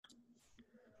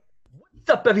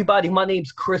What's up, everybody? My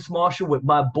name's Chris Marshall with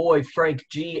my boy Frank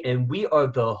G, and we are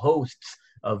the hosts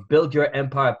of Build Your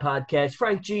Empire podcast.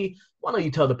 Frank G, why don't you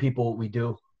tell the people what we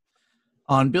do?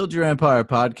 On Build Your Empire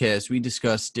podcast, we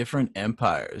discuss different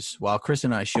empires, while Chris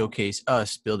and I showcase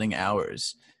us building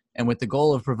ours. And with the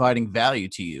goal of providing value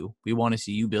to you, we want to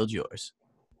see you build yours.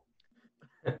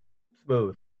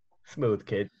 Smooth. Smooth,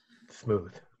 kid.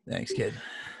 Smooth. Thanks, kid.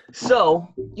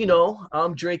 So,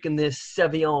 I'm drinking this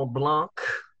Sauvignon Blanc.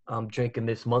 I'm drinking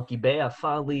this Monkey Bay. I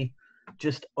finally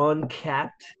just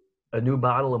uncapped a new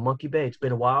bottle of Monkey Bay. It's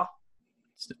been a while.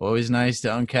 It's always nice to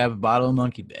uncap a bottle of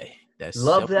Monkey Bay.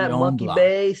 Love that Monkey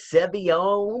Bay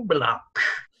Sauvignon Blanc.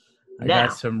 I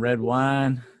got some red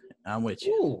wine. I'm with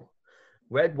you. Ooh,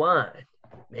 red wine.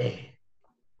 Man,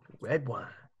 red wine.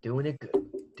 Doing it good.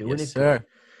 Yes, sir.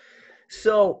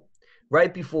 So,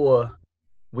 right before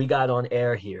we got on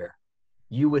air here,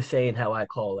 you were saying how I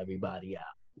call everybody out.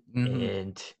 Mm-hmm.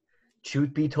 And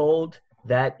truth be told,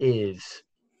 that is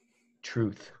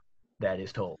truth that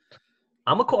is told.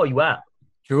 I'm going to call you out.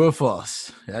 True or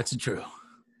false? That's true.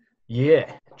 Yeah,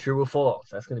 true or false.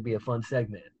 That's going to be a fun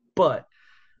segment. But,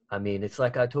 I mean, it's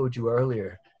like I told you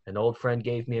earlier. An old friend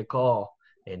gave me a call,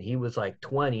 and he was like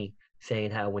 20,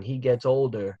 saying how when he gets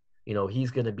older,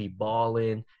 he's going to be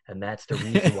balling, and that's the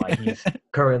reason why he's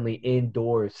currently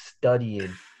indoors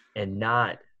studying and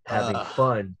not having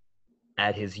fun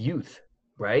at his youth,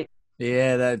 right?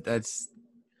 Yeah, that's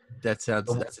a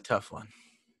tough one.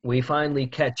 We finally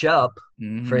catch up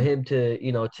Mm-hmm. for him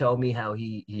to, tell me how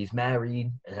he's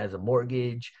married and has a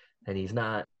mortgage and he's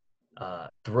not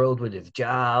thrilled with his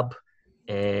job.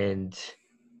 And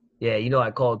yeah, I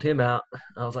called him out.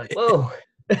 I was like, whoa.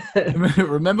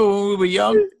 Remember when we were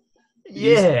young?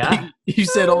 Yeah. You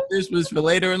said all this was for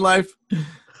later in life.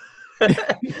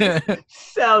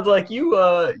 Sounds like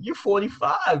you're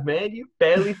 45, man. You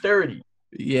barely 30.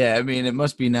 Yeah, I mean, it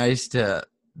must be nice to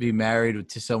be married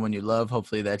to someone you love.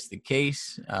 Hopefully that's the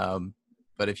case.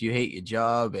 But if you hate your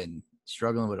job and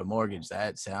struggling with a mortgage,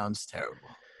 that sounds terrible.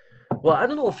 Well, I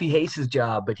don't know if he hates his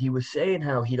job, but he was saying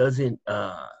how he doesn't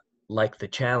like the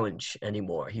challenge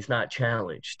anymore. He's not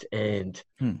challenged. And,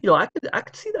 I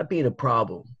could see that being a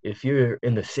problem if you're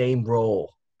in the same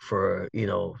role for,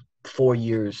 4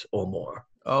 years or more.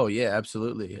 Oh, yeah,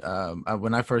 absolutely.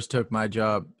 When I first took my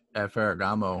job at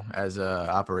Ferragamo as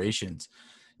operations,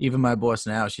 even my boss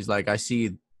now, she's like, I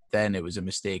see then it was a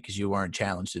mistake because you weren't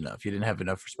challenged enough. You didn't have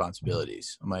enough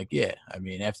responsibilities. I'm like, yeah. I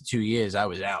mean, after 2 years, I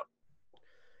was out.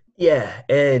 Yeah,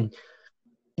 and,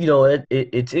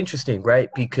 it's interesting, right?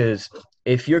 Because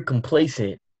if you're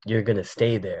complacent, you're going to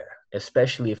stay there,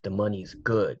 especially if the money's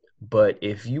good. But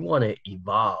if you want to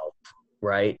evolve,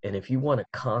 right, and if you want to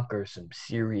conquer some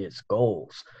serious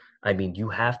goals, I mean, you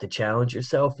have to challenge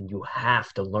yourself and you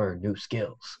have to learn new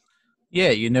skills.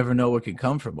 Yeah, you never know what could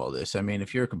come from all this. I mean,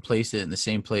 if you're complacent in the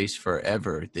same place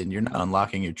forever, then you're not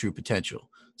unlocking your true potential.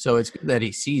 So it's good that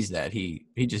he sees that. He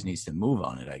just needs to move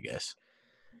on it, I guess.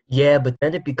 Yeah, but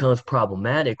then it becomes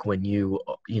problematic when you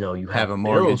have a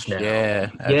mortgage now. Yeah,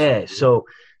 absolutely. Yeah.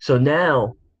 So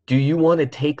now, do you want to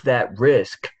take that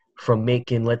risk from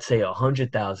making, let's say,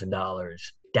 $100,000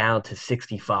 down to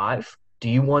 65? Do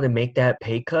you want to make that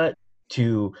pay cut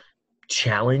to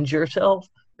challenge yourself?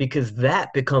 Because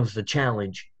that becomes the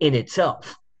challenge in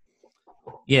itself.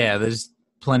 Yeah, there's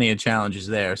plenty of challenges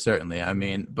there, certainly. I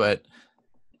mean, but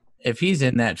if he's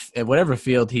in whatever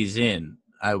field he's in,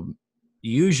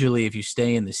 usually if you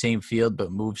stay in the same field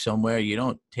but move somewhere, you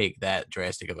don't take that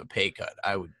drastic of a pay cut,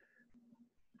 I would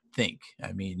think.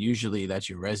 I mean, usually that's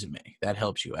your resume. That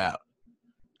helps you out.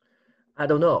 I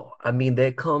don't know. I mean,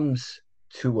 there comes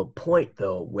to a point,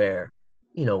 though, where,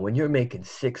 when you're making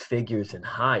six figures and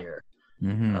higher,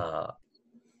 mm-hmm.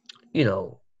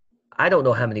 I don't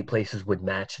know how many places would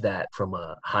match that from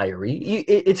a hiree.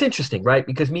 It's interesting, right?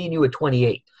 Because me and you are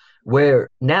 28. We're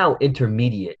now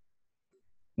intermediate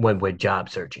when we're job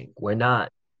searching. We're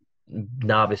not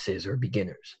novices or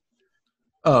beginners.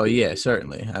 Oh, yeah,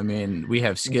 certainly. I mean, we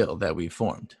have skill that we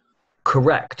formed.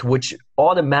 Correct, which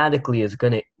automatically is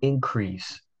going to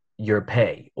increase your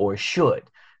pay, or should.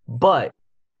 But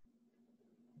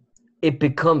it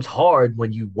becomes hard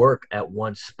when you work at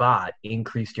one spot,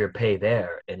 increase your pay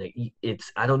there. And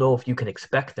I don't know if you can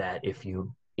expect that if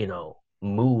you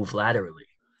move laterally.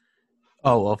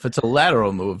 Oh, well, if it's a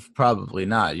lateral move, probably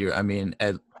not.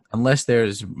 Unless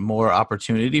there's more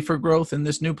opportunity for growth in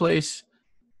this new place,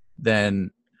 then,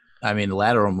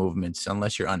 lateral movements,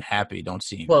 unless you're unhappy, don't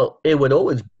seem. Well, it would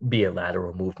always be a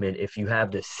lateral movement. If you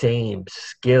have the same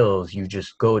skills, you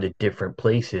just go to different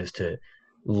places to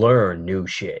learn new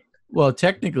shit. Well,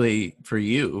 technically for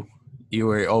you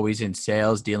were always in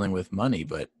sales dealing with money,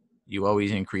 but you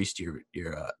always increased your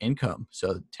income.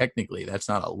 So technically, that's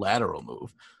not a lateral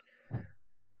move.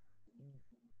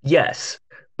 Yes,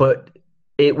 but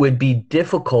it would be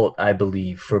difficult, I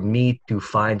believe, for me to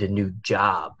find a new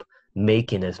job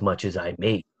making as much as I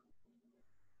make,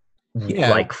 Yeah.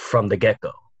 like from the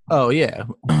get-go. Oh, yeah.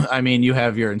 I mean, you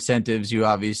have your incentives. You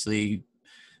obviously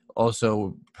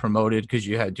also promoted because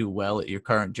you had do well at your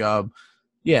current job.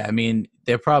 Yeah, I mean,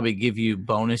 they'll probably give you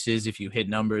bonuses if you hit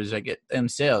numbers. I get them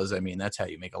sales. I mean, that's how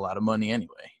you make a lot of money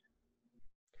anyway.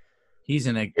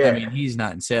 I Yeah. mean, he's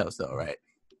not in sales though, right?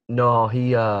 No,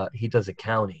 he does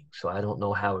accounting, so I don't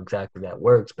know how exactly that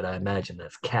works, but I imagine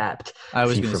that's capped. I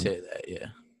was See going to for say that, yeah.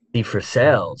 see for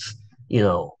sales, you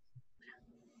know,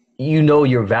 you know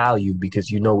your value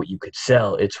because you know what you could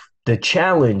sell. It's the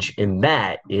challenge in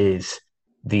that is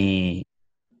the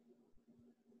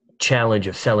challenge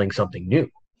of selling something new.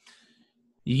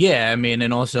 Yeah, I mean,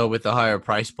 and also with the higher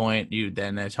price point, you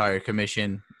then that's higher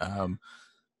commission.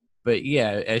 But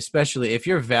yeah, especially if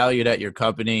you're valued at your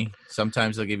company,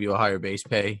 sometimes they'll give you a higher base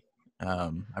pay.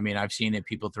 I mean, I've seen it.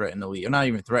 People threaten to leave, or not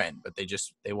even threaten, but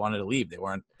they wanted to leave. They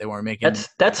weren't making.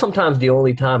 That's sometimes the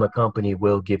only time a company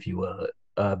will give you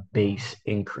a base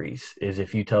increase is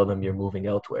if you tell them you're moving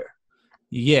elsewhere.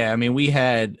 Yeah, I mean, we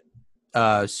had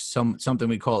something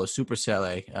we call a super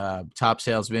sale, top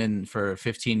salesman for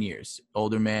 15 years,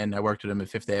 older man. I worked with him at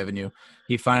Fifth Avenue.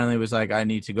 He finally was like, I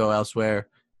need to go elsewhere.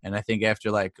 And I think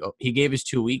after he gave his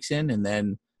 2 weeks in, and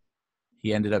then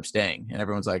he ended up staying. And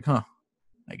everyone's like, huh,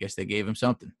 I guess they gave him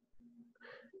something.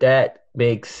 That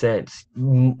makes sense.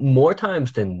 More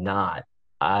times than not,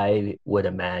 I would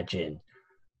imagine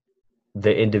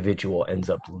the individual ends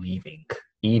up leaving,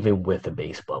 even with a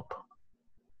base bump.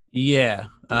 Yeah.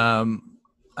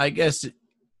 I guess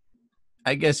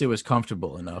it was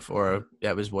comfortable enough, or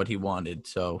that was what he wanted.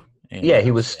 So he Yeah, ended he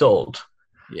up was staying. stalled.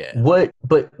 Yeah.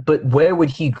 But where would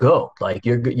he go? Like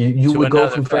you To would go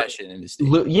another from fashion industry.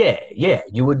 Yeah,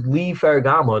 you would leave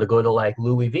Ferragamo to go to like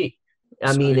Louis V.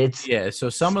 I So mean, it's yeah, so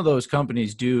some of those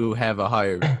companies do have a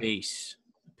higher base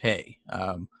pay.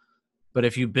 But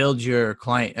if you build your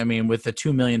client, I mean, with a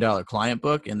 $2 million client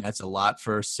book, and that's a lot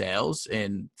for sales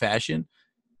in fashion,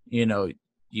 you know,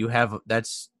 you have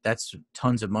that's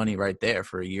tons of money right there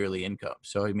for a yearly income.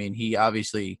 So I mean, he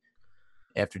obviously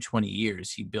after 20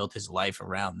 years, he built his life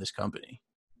around this company.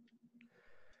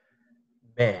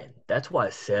 man, that's why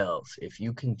sales, if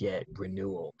you can get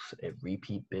renewals and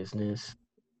repeat business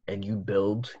and you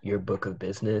build your book of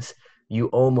business, you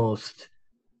almost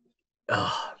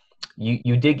uh,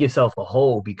 you dig yourself a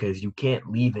hole because you can't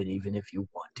leave it even if you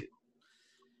want to.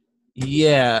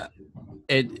 Yeah,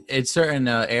 it's certain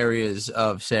areas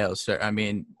of sales. I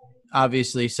mean,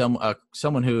 obviously,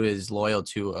 someone who is loyal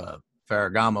to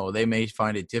Ferragamo, they may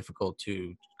find it difficult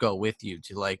to go with you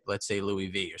to, like, let's say Louis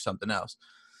V or something else,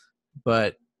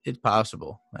 but it's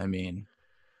possible. I mean,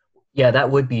 Yeah, that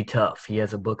would be tough. He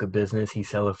has a book of business he's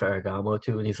selling Ferragamo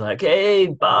to, and he's like, "Hey,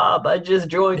 Bob, I just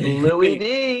joined Louis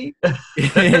V."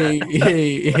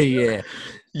 yeah.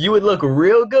 You would look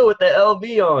real good with the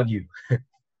LV on you.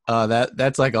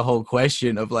 That's like a whole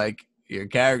question of like your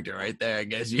character right there. I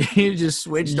guess you just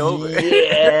switched over.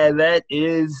 Yeah, that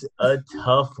is a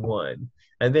tough one.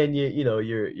 And then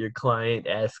your client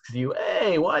asks you,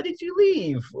 "Hey, why did you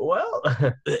leave?" Well,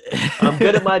 I'm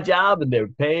good at my job and they're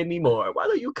paying me more. Why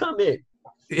don't you come in?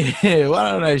 Yeah, why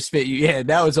don't I spit you? Yeah,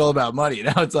 now it's all about money.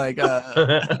 Now it's like,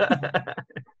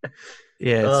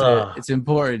 yeah, uh, it's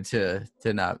important to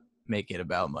not make it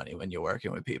about money when you're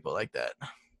working with people like that.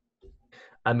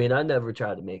 I mean, I never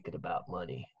try to make it about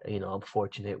money. I'm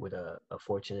fortunate with a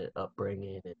fortunate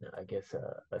upbringing and I guess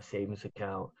a savings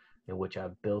account in which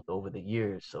I've built over the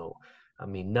years. So, I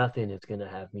mean, nothing is going to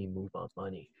have me move on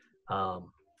money.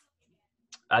 Um,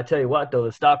 I tell you what, though,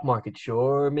 the stock market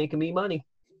sure making me money.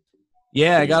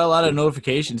 Yeah, I got a lot of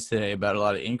notifications today about a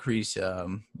lot of increase, a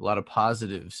lot of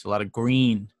positives, a lot of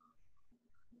green.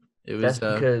 It That's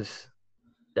was, because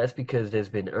that's because there's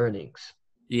been earnings.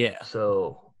 yeah.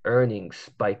 So earnings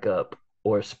spike up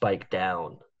or spike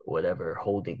down, whatever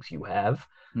holdings you have.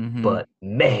 Hmm. But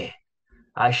man,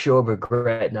 I sure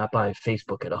regret not buying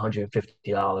Facebook at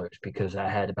 $150 because I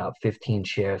had about 15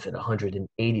 shares at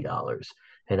 $180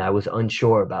 and I was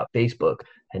unsure about Facebook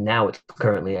and now it's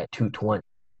currently at 220.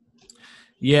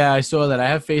 Yeah, I saw that. I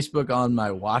have Facebook on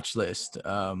my watch list.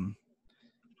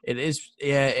 It is,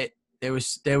 yeah. There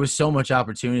was so much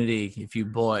opportunity if you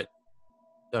bought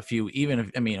a few, even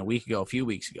if, I mean, a week ago, a few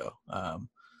weeks ago.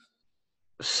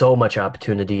 So much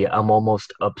opportunity. I'm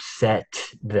almost upset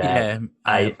that Yeah,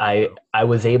 I I am I too. I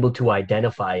was able to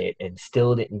identify it and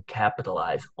still didn't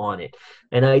capitalize on it.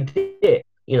 And I did.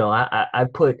 I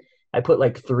put I put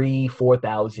like 3-4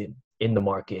 thousand in the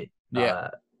market. Yeah.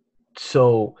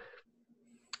 So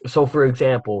so for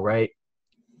example, right,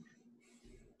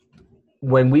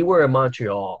 when we were in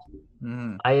Montreal,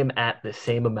 Hmm. I am at the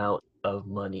same amount of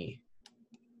money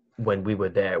when we were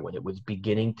there when it was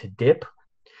beginning to dip,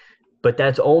 but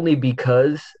that's only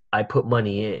because I put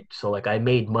money in. So like I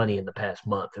made money in the past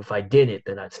month. If I didn't,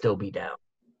 then I'd still be down.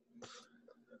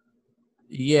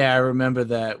 Yeah, I remember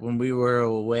that when we were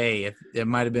away. It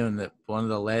might have been one of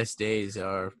the last days,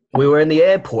 or We were in the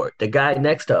airport. The guy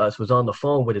next to us was on the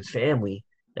phone with his family.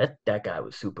 That guy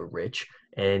was super rich,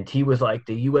 and he was like,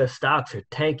 "The U.S. stocks are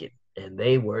tanking," and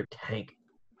they were tanking.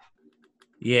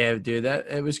 yeah, dude, that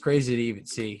it was crazy to even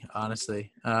see.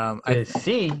 Honestly,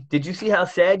 See, did you see how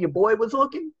sad your boy was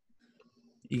looking?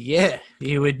 yeah,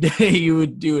 you would you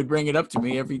would bring it up to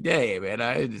me every day, man.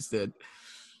 I understood.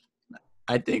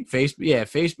 I think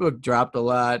Facebook dropped a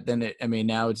lot. Then I mean,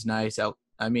 now it's nice.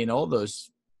 I mean, all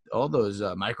those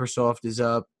Microsoft is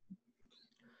up,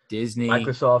 Disney.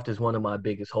 Microsoft is one of my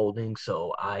biggest holdings,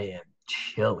 so I am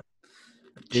chilling,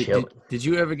 Did did, chilling. did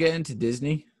you ever get into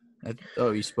Disney?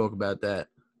 Oh, you spoke about that.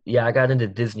 Yeah, I got into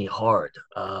Disney hard,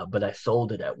 but I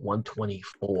sold it at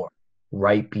 124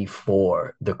 right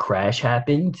before the crash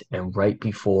happened and right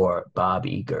before Bob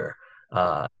Iger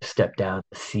stepped down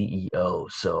as CEO.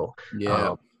 So Yeah,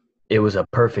 um, it was a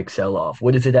perfect sell-off.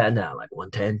 What is it at now? Like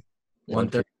 110, one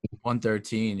thir 150?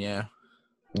 113. Yeah,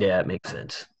 Yeah, it makes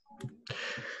sense.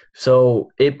 So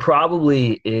it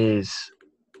probably is.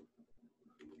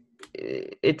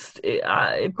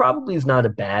 It probably is not a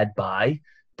bad buy.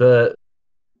 The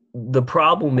the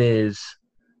problem is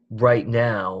right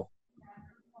now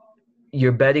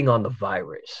you're betting on the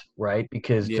virus, right?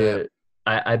 Because yeah,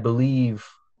 I believe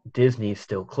Disney's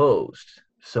still closed.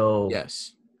 So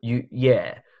yes.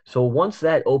 yeah. So once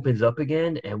that opens up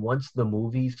again and once the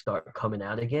movies start coming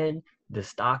out again, the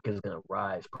stock is gonna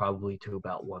rise probably to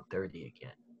about 130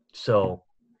 again. So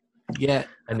Yeah,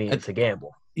 I mean I, it's a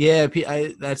gamble. yeah.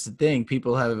 That's the thing.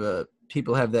 People have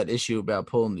that issue about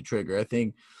pulling the trigger. I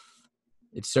think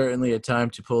it's certainly a time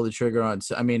to pull the trigger on.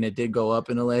 I mean, it did go up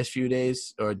in the last few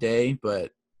days or a day,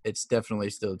 but it's definitely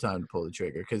still time to pull the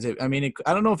trigger because I mean,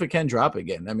 I don't know if it can drop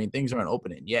again. I mean, things aren't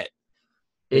opening yet.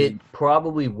 Is it? It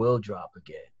probably will drop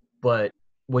again. But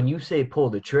when you say pull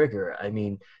the trigger, I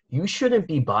mean, you shouldn't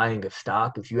be buying a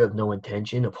stock if you have no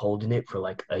intention of holding it for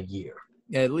like a year.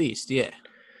 At least, yeah,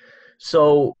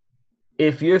 So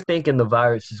if you're thinking the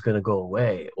virus is going to go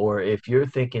away, or if you're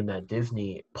thinking that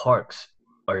Disney parks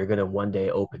are going to one day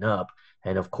open up,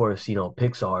 and of course, you know,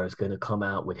 Pixar is going to come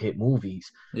out with hit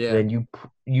movies, yeah, then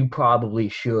you probably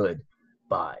should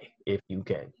buy if you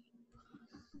can.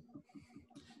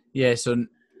 yeah. So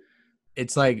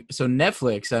it's like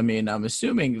Netflix. I mean, I'm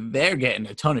assuming they're getting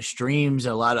a ton of streams.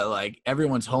 A lot of like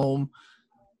everyone's home.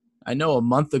 I know a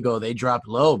month ago they dropped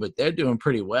low, but they're doing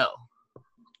pretty well.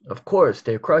 Of course,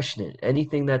 they're crushing it.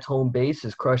 Anything that's home base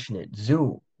is crushing it.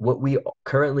 Zoom, what we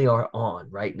currently are on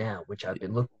right now, which I've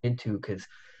been looking into because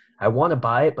I want to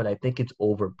buy it, but I think it's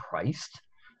overpriced.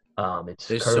 It's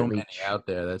There's so currently many out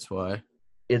there. That's why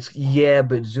it's yeah,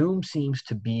 but Zoom seems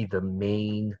to be the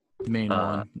main the main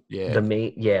uh one. Yeah,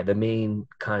 the main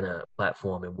kind of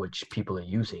platform in which people are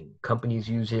using. Companies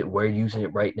use it, we're using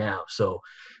it right now. So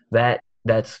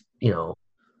that's you know,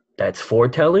 that's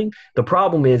foretelling. The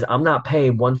problem is I'm not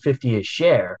paying 150 a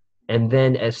share, and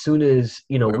then as soon as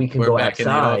you know we're we can we're go back in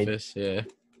the outside, office. Yeah.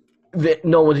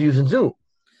 no one's using Zoom.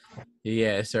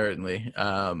 Yeah, certainly.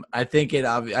 I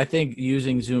think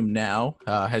using Zoom now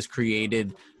has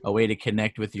created a way to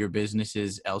connect with your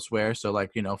businesses elsewhere. So,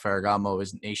 like Ferragamo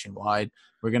is nationwide.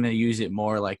 We're gonna use it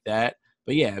more like that.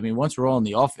 But yeah, I mean, once we're all in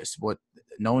the office, what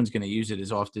no one's gonna use it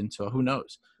as often. So who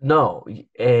knows? No,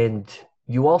 and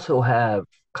you also have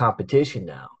competition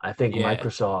now. I think Yeah,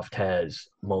 Microsoft has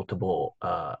multiple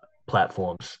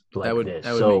platforms that like would this.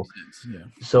 that would make sense. Yeah.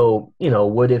 So you know,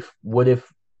 what if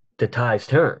the tides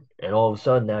turn and all of a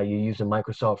sudden now you're using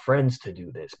Microsoft Friends to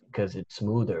do this because it's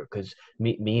smoother? Because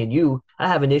me and you, I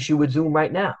have an issue with Zoom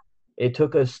right now. It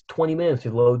took us 20 minutes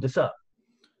to load this up.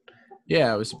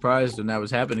 Yeah, I was surprised when that was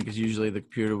happening because usually the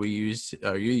computer we use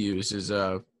or you use is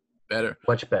better.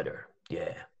 Much better.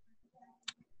 Yeah.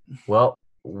 Well,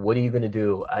 what are you gonna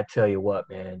do? I tell you what,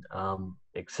 man. I'm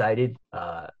excited.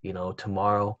 You know,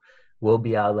 tomorrow will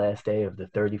be our last day of the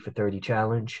 30 for 30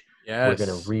 challenge. We're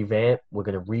gonna Yes. revamp. We're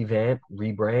gonna revamp,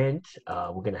 rebrand.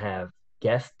 We're gonna have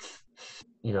guests.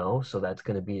 You know, so that's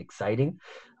gonna be exciting.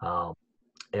 Um,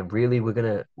 and really, we're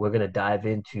gonna dive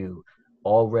into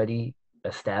already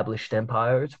established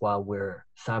empires while we're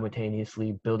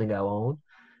simultaneously building our own.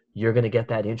 You're gonna get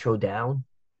that intro down.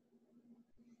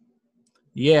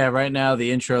 Yeah, right now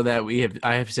the intro that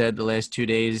I have said the last 2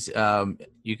 days,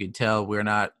 you can tell we're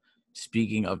not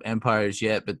speaking of empires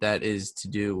yet, but that is to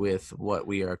do with what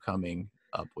we are coming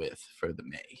up with for the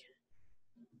May.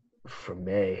 For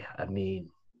May, I mean,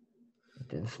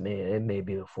 it may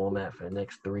be the format for the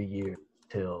next 3 years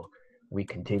till we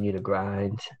continue to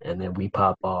grind and then we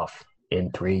pop off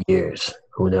in 3 years.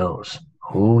 Who knows?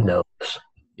 Who knows?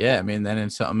 Yeah, I mean, then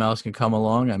something else can come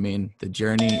along. I mean, the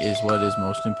journey is what is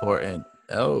most important.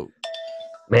 Oh,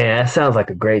 Man, that sounds like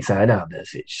a great sign out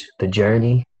message. The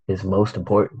journey is most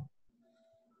important.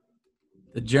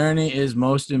 the journey is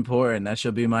most important. That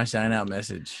shall be my sign out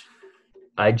message.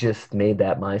 I just made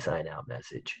that my sign out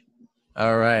message.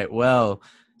 All right. Well,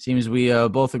 seems we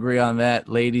both agree on that,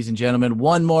 ladies and gentlemen.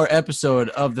 One more episode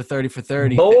of the 30 for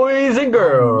 30. Boys and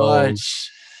girls.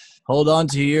 Much. Hold on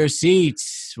to your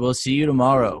seats. We'll see you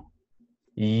tomorrow.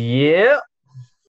 Yeah.